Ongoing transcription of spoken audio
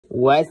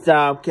What's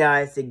up,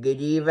 guys?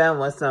 Good evening.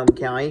 What's up,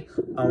 Kelly?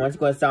 I want to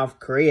go to South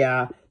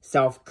Korea.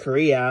 South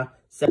Korea,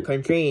 it's a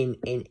country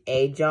in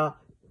Asia.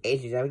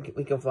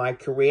 We can fly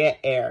Korea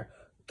Air.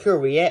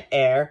 Korea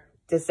Air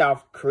to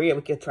South Korea.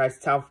 We can try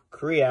South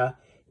Korea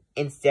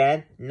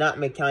instead. Not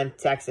McAllen,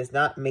 Texas.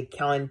 Not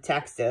McAllen,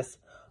 Texas.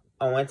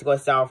 I want to go to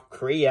South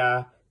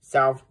Korea.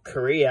 South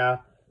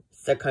Korea,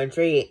 it's a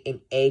country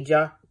in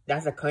Asia.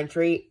 That's a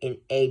country in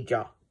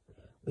Asia.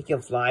 We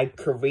can fly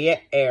Korea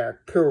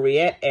Air.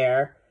 Korea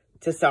Air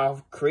to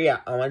South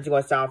Korea. I want to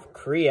go to South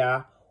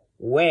Korea.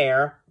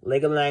 Where?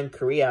 Legoland,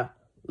 Korea.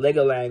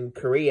 Legoland,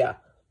 Korea.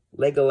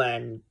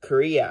 Legoland,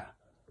 Korea.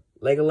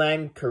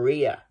 Legoland,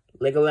 Korea.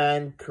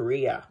 Legoland,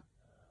 Korea.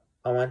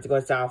 I want to go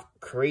to South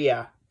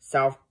Korea.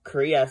 South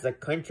Korea is a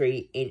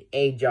country in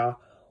Asia.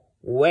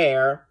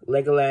 Where?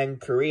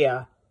 Legoland,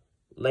 Korea.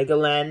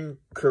 Legoland,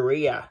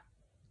 Korea.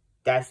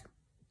 That's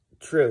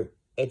true.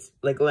 It's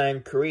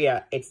Legoland,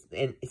 Korea. It's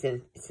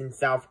in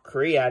South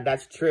Korea.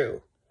 That's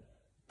true.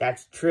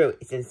 That's true.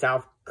 It's in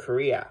South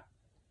Korea.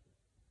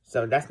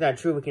 So that's not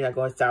true. We cannot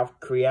go to South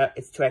Korea.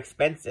 It's too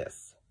expensive.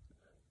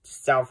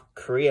 South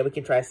Korea. We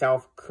can try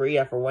South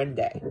Korea for one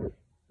day.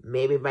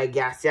 Maybe by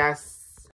gas.